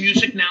working on new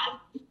music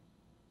now?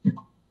 I'm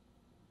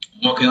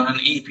working on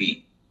an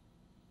EP.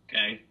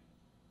 Okay.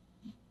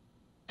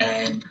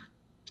 And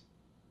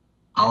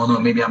I don't know,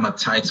 maybe I'm going to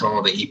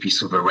title the EP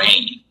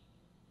Sovereign.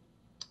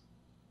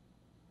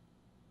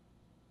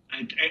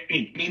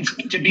 It means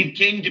to be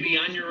king, to be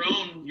on your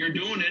own. You're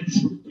doing it.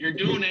 You're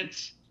doing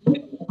it.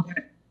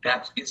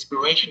 That's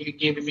inspiration you're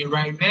giving me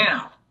right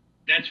now.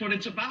 That's what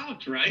it's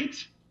about, right?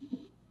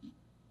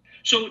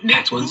 So Nick,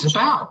 that's what it's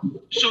about.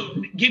 So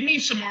give me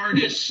some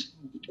artists.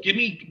 Give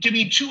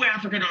me 2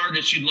 African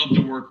artists you'd love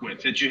to work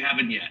with that you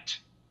haven't yet.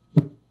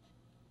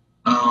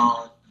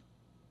 I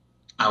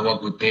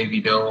work with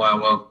Davido. I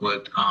work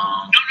with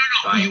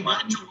Who you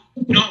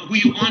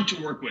want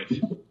to work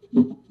with?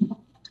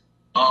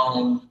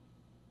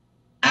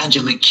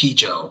 Angelique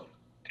Kidjo,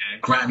 okay.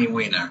 Grammy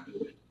winner.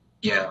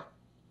 Yeah.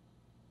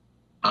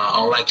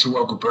 I like to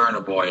work with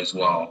Burna Boy as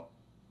well.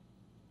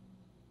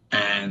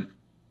 And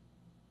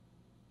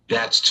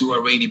that's 2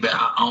 already, but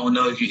I don't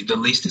know if the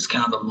list is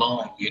kind of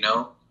long,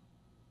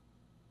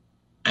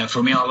 And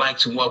for me, I like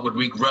to work with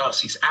Rick Ross.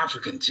 He's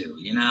African too,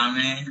 you know what I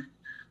mean?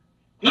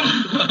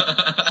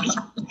 Who's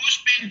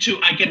been to?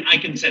 I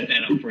can set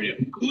that up for you.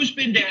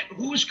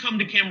 Who's come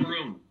to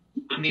Cameroon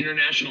on the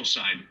international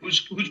side?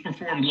 Who's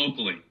performed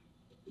locally?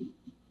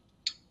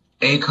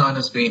 Akon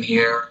has been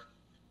here.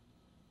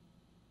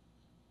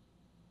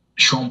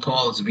 Sean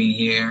Paul has been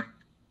here.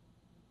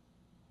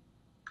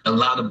 A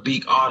lot of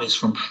big artists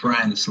from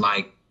France,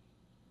 like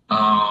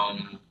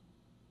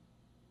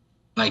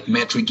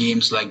Metric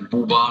Games, like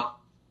Booba.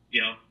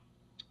 Yeah.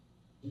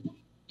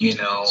 You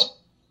know,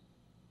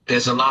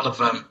 there's a lot of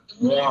them,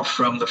 more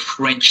from the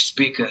French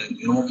speaking,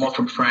 more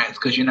from France,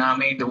 because you know what I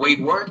mean? The way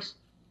it works,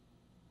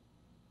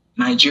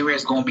 Nigeria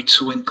is going to be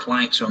too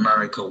inclined to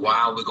America,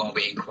 while we're going to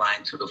be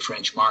inclined to the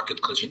French market,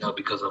 because, you know,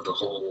 because of the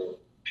whole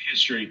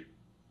history,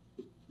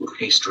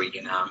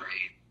 you know what I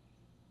mean?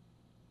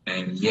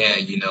 And yeah,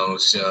 you know,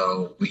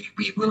 so we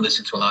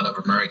listen to a lot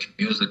of American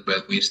music,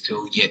 but we're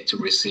still yet to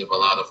receive a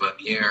lot of them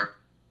here,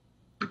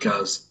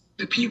 because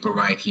the people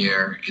right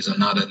here is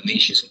another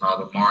niche, is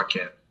another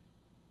market.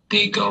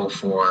 They go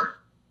for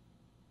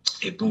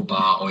a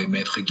Booba or a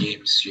Maître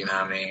Gims, you know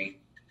what I mean?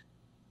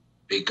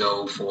 They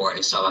go for a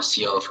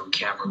Salasiel from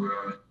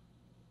Cameroon.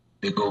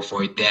 They go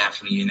for a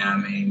Daphne, you know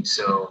what I mean?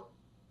 So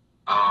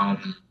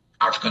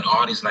African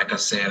artists, like I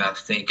said, I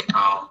think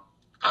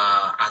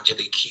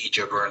Angelique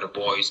Kidjo and the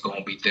boys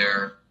gonna be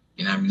there.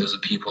 You know what I mean? Those are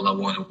people I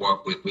want to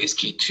work with.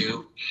 Whiskey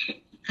too.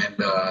 And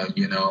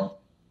you know,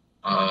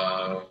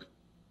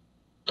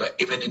 but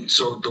even in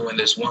so doing,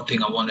 there's one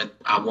thing I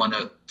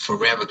wanna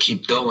forever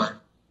keep doing,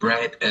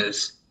 Brett,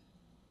 is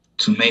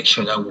to make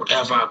sure that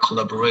whoever I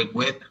collaborate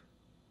with,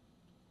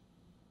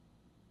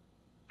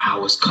 I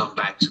always come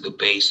back to the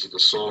base, to the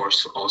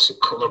source, to also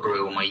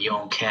collaborate with my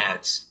young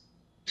cats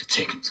to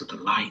take them to the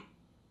light.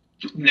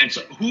 Next,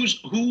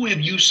 who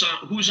have you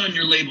saw? Who's on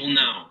your label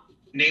now?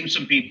 Name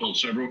some people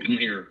so everyone can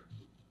hear.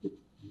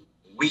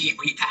 We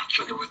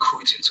actually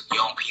recruited some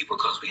young people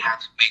because we had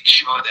to make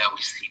sure that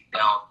we sit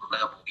down the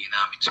level, you know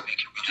what I mean, to make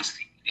it really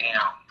sit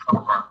down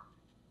proper.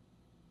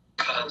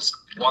 Because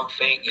one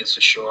thing is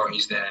for sure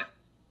is that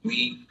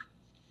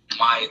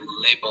my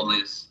label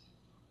is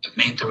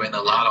mentoring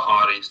a lot of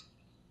artists,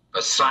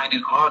 but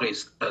signing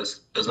artists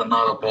is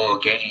another ball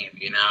game,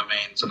 you know what I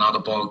mean? It's another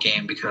ball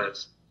game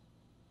because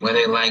whether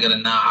they like it or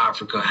not,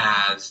 Africa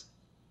has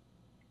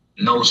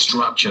no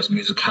structures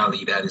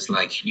musically that is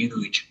like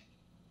huge.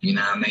 You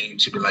know what I mean?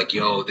 To be like,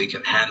 yo, they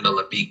can handle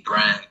a big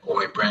brand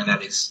or a brand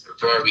that is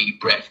very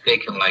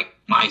breathtaking like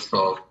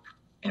myself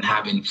and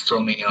having so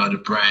many other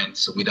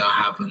brands without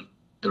having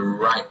the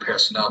right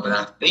personnel. But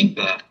I think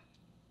that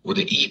with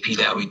the EP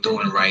that we're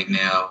doing right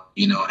now,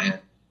 you know, and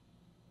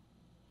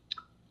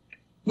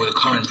with the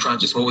current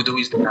projects, what we do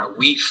is that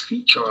we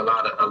feature a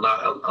lot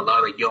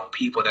of young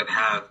people that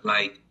have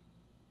like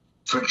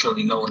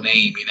virtually no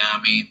name, you know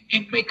what I mean,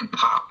 and make them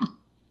pop.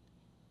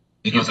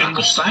 Because I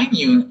could sign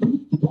you.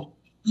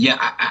 Yeah,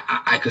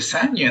 I could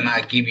sign you and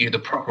I give you the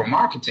proper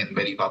marketing,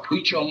 but if I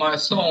put you on my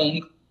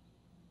song,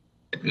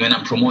 when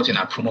I'm promoting,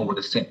 I promote with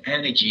the same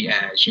energy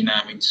as, you know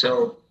what I mean?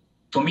 So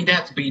for me,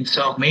 that's being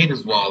self-made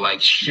as well,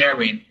 like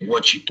sharing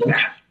what you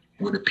get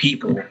with the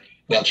people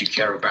that you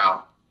care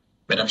about.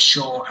 But I'm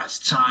sure as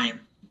time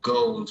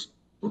goes,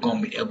 we're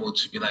going to be able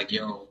to be like,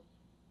 yo,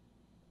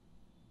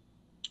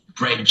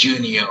 Brett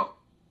Jr.,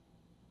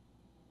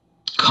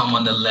 come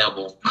on the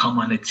level, come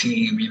on the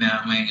team, you know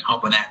what I mean?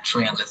 Hop on that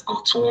train, let's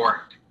go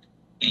tour.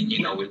 And,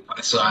 you know,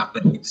 so I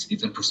think it's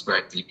in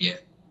perspective, yeah.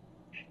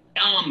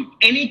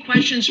 Any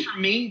questions for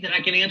me that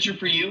I can answer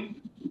for you?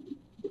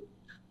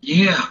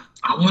 Yeah,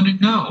 I want to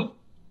know.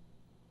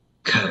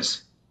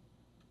 Because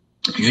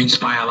you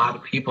inspire a lot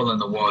of people in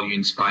the world. You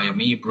inspire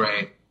me,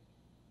 Brett.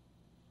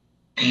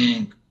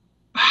 And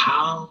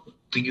how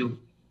do you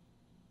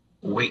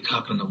wake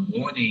up in the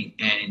morning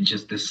and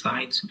just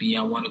decide to be,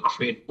 I want to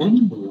create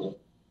Boom Boom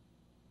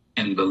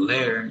and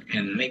Belair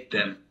and make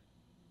them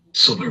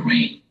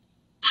sovereign?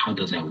 How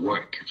does that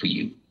work for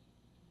you?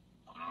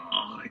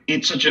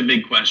 It's such a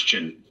big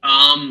question.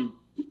 I'm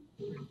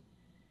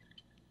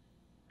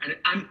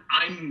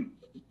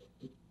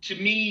to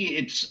me,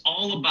 it's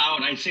all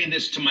about, I say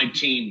this to my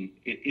team,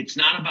 it's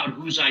not about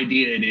whose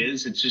idea it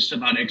is, it's just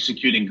about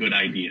executing good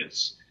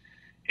ideas.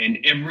 And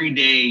every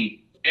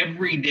day,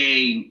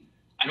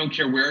 I don't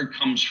care where it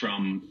comes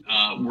from,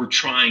 we're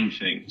trying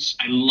things.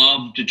 I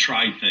love to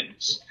try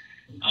things.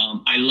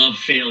 I love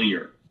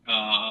failure.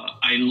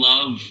 I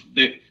love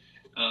the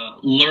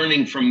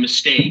learning from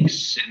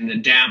mistakes and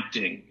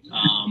adapting.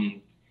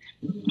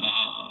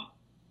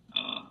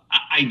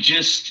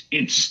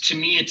 To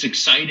me, it's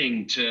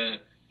exciting to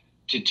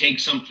take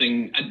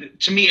something.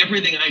 To me,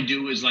 everything I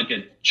do is like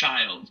a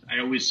child. I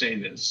always say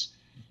this.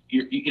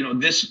 You know,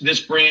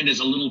 this brand is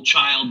a little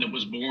child that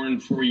was born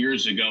 4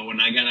 years ago, and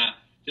I gotta,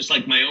 just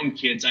like my own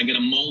kids, I gotta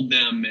mold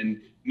them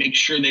and make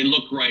sure they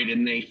look right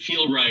and they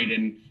feel right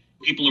and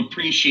people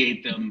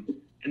appreciate them.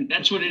 And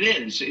that's what it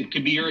is. It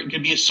could be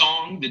a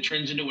song that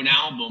turns into an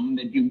album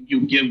that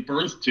you give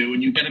birth to,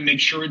 and you got to make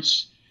sure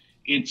it's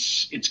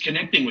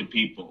connecting with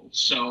people.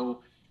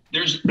 So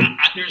there's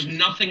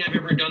nothing I've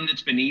ever done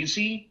that's been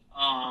easy.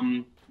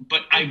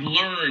 but I've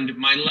learned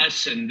my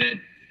lesson that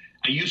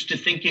I used to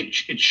think it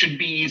should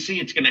be easy.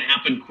 It's going to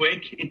happen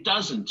quick. It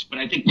doesn't. But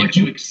I think once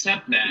you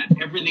accept that,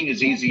 everything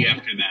is easy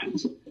after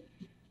that.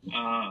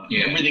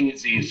 Everything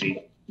is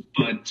easy.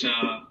 But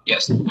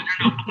yes, I don't know.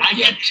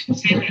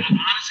 Stanley,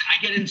 honestly,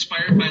 I get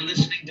inspired by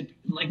listening to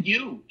like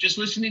you. Just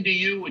listening to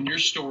you and your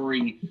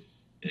story,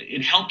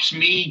 it helps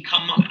me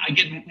I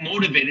get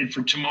motivated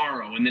for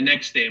tomorrow and the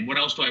next day. What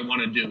else do I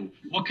want to do?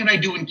 What can I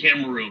do in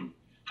Cameroon?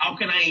 How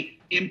can I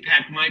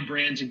impact my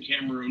brands in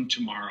Cameroon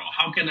tomorrow?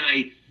 How can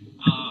I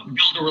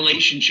build a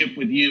relationship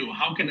with you?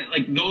 How can I,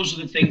 like, those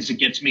are the things that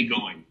gets me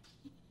going.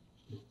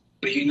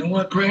 But you know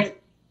what, Brett?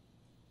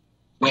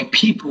 When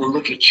people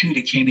look at you,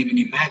 they can't even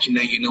imagine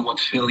that you know what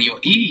failure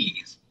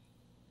is.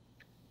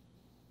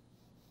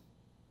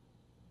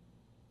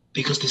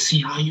 Because they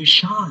see how you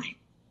shine.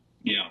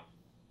 Yeah.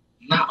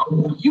 Not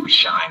only you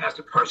shine as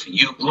a person,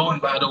 you're glowing,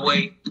 by the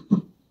way.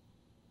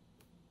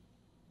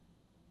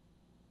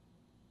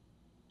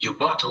 Your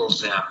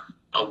bottles are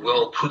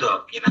well put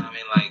up, you know what I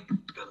mean? Like,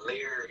 the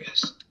layer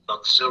is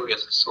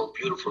luxurious, it's so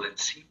beautiful and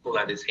simple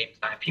at the same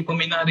time. People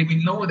may not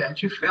even know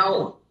that you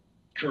fell.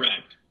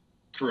 Correct.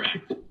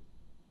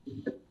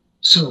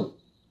 So,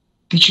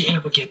 did you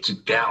ever get to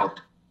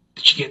doubt?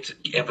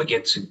 Ever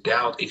get to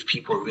doubt if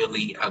people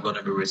really are going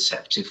to be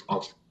receptive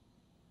of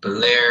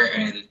Belair,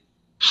 and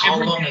how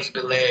long is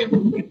Belair?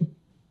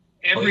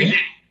 Every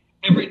day.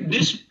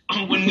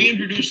 When we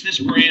introduce this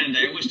brand,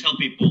 I always tell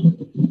people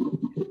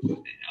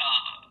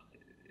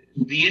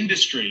the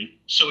industry.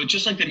 So it's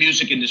just like the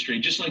music industry,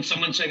 just like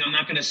someone saying, "I'm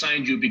not going to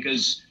sign you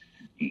because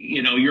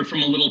you're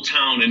from a little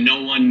town and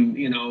no one,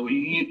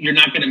 you're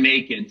not going to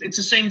make it." It's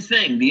the same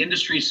thing. The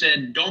industry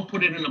said, "Don't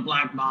put it in a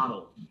black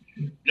bottle."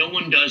 No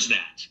one does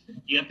that.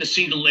 You have to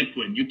see the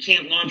liquid. You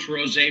can't launch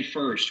rosé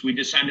first. We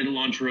decided to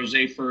launch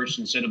rosé first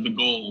instead of the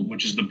gold,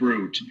 which is the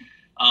brut.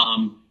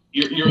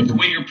 The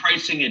way you're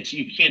pricing it,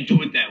 you can't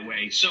do it that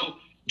way. So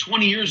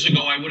 20 years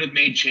ago, I would have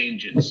made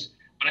changes.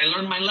 But I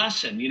learned my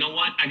lesson. You know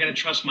what? I got to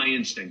trust my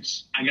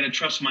instincts. I got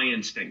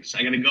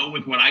to go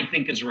with what I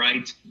think is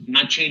right,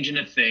 not changing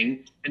a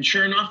thing. And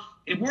sure enough,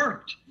 it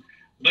worked.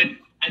 But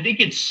I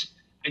think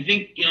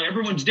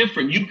everyone's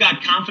different. You've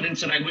got confidence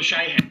that I wish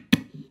I had,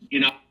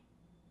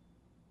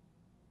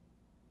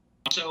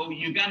 So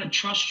you got to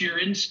trust your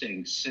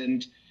instincts.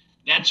 And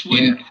that's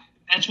why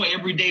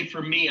every day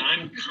for me,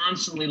 I'm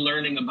constantly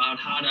learning about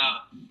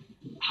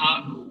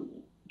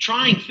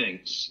trying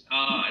things,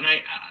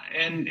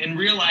 and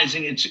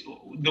realizing it's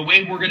the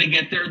way we're going to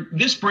get there.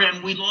 This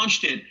brand, we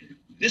launched it.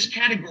 This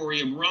category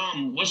of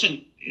rum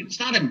it's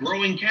not a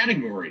growing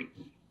category.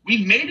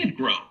 We've made it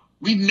grow.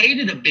 We've made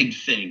it a big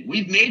thing.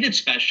 We've made it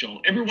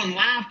special. Everyone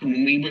laughed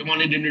when we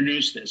wanted to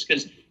introduce this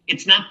because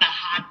it's not the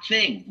hot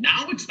thing.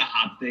 Now it's the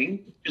hot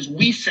thing because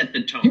we set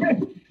the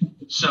tone.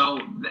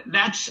 So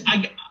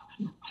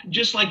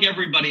just like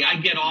everybody, I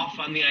get off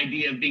on the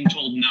idea of being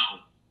told no.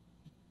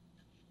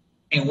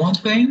 And one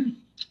thing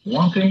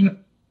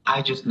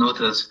I just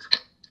noticed,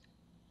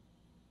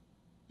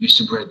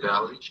 Mr. Brett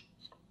Berish,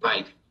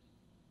 like,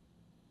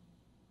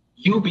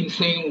 you've been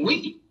saying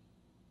we.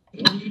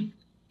 You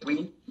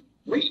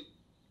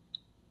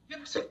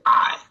never say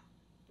I.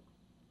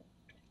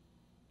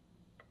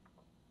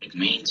 It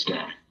means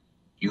that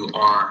you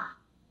are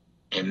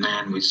a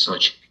man with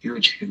such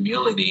huge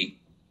humility.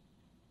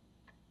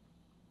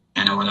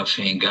 And I want to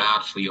thank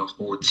God for your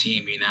whole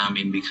team,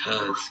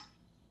 because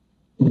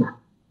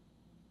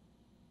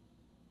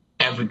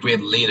every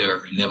great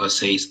leader never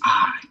says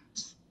I.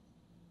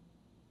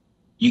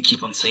 You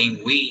keep on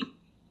saying we.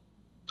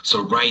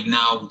 So right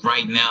now,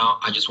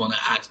 I just want to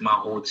ask my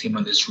whole team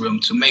in this room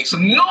to make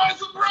some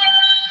noise.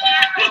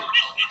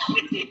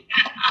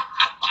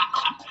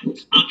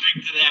 I'll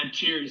drink to that.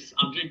 Cheers.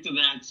 I'll drink to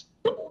that.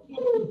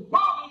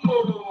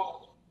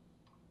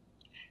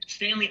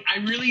 Stanley,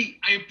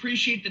 I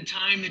appreciate the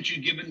time that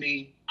you've given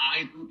me.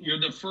 You're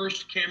the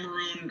first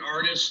Cameroon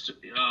artist,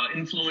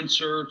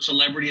 influencer,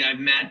 celebrity I've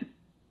met.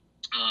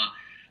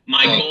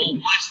 My goal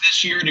was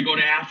this year to go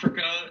to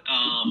Africa.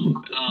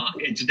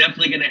 It's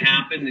definitely going to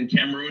happen, and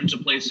Cameroon's a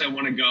place I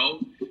want to go.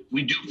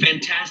 We do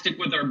fantastic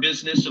with our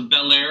business of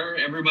Bel Air.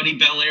 Everybody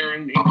Bel Air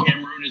in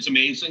Cameroon is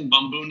amazing.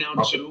 Bamboo now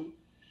too.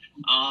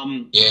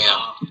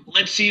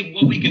 Let's see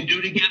what we can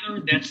do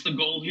together. That's the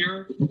goal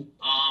here.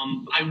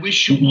 I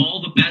wish you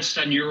all the best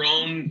on your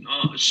own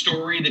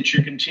story that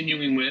you're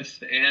continuing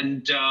with,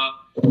 and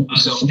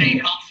stay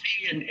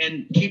healthy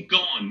and keep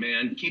going,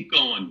 man. Keep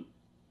going.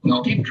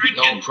 Keep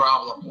drinking.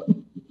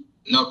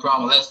 No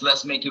problem.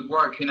 Let's make it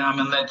work.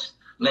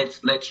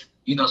 Let's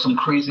some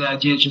crazy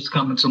ideas just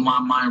come into my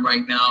mind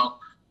right now.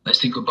 Let's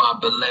think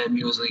about ballet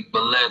music,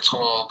 ballet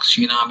talks.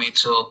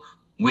 So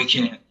we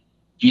can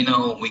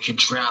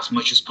try as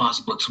much as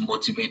possible to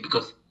motivate,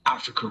 because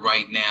Africa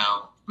right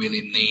now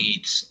really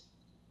needs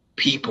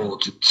people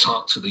to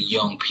talk to the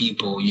young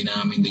people,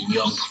 the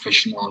young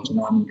professionals,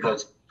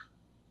 because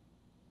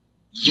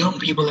young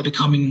people are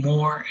becoming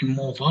more and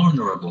more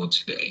vulnerable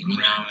today,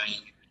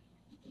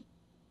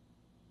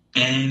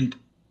 And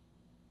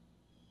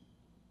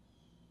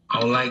I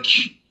would like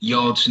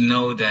y'all to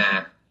know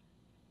that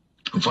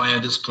via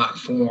this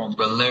platform,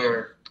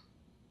 Belair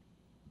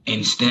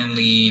and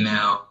Stanley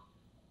Enow,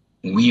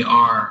 we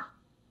are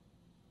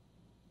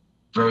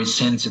very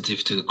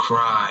sensitive to the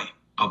cry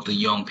of the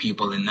young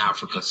people in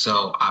Africa.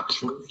 So I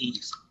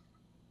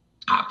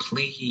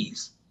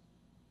please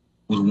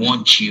would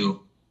want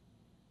you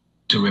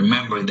to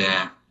remember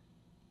that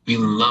we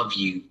love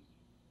you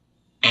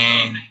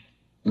and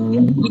we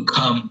want you to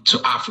come to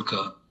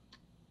Africa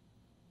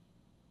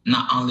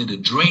not only to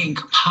drink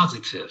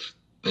positive,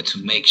 but to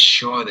make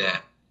sure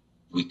that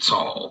we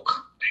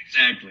talk.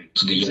 Exactly.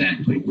 To the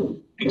Exactly.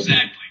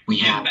 We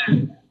Give have back.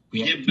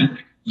 we Give have,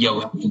 back. yeah,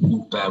 we have to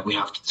give back. We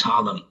have to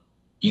tell them,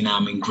 you know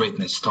what I mean,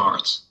 greatness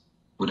starts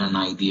with an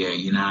idea,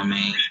 you know what I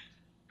mean?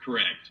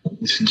 Correct.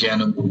 Ladies and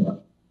gentlemen,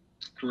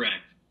 Correct.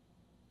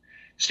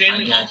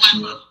 Stanley, I got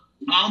you.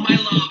 all my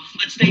love.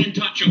 Let's stay in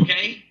touch,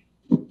 okay?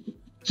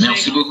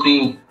 Merci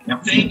beaucoup.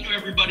 Thank you,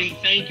 everybody.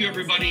 Thank you,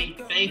 everybody.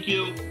 Thank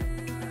you.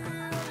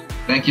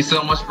 Thank you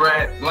so much,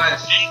 Brett.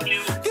 Bless. Thank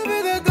you.